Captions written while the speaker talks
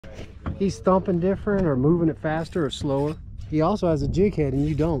he's thumping different or moving it faster or slower. He also has a jig head and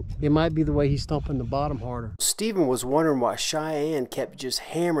you don't. It might be the way he's thumping the bottom harder. Stephen was wondering why Cheyenne kept just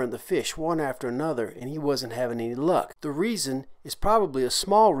hammering the fish one after another and he wasn't having any luck. The reason is probably a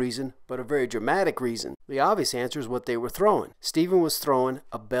small reason, but a very dramatic reason. The obvious answer is what they were throwing. Stephen was throwing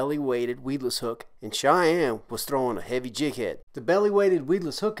a belly-weighted weedless hook and Cheyenne was throwing a heavy jig head. The belly-weighted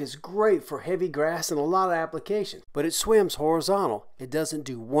weedless hook is great for heavy grass and a lot of applications, but it swims horizontal. It doesn't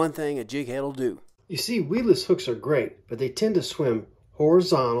do one thing a jig head will do. You see, weedless hooks are great, but they tend to swim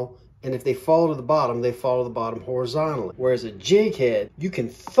horizontal, and if they fall to the bottom, they fall to the bottom horizontally. Whereas a jig head, you can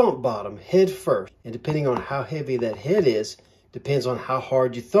thump bottom head first, and depending on how heavy that head is, depends on how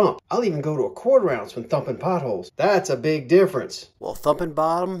hard you thump. I'll even go to a quarter ounce when thumping potholes. That's a big difference. Well, thumping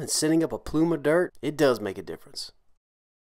bottom and sending up a plume of dirt, it does make a difference.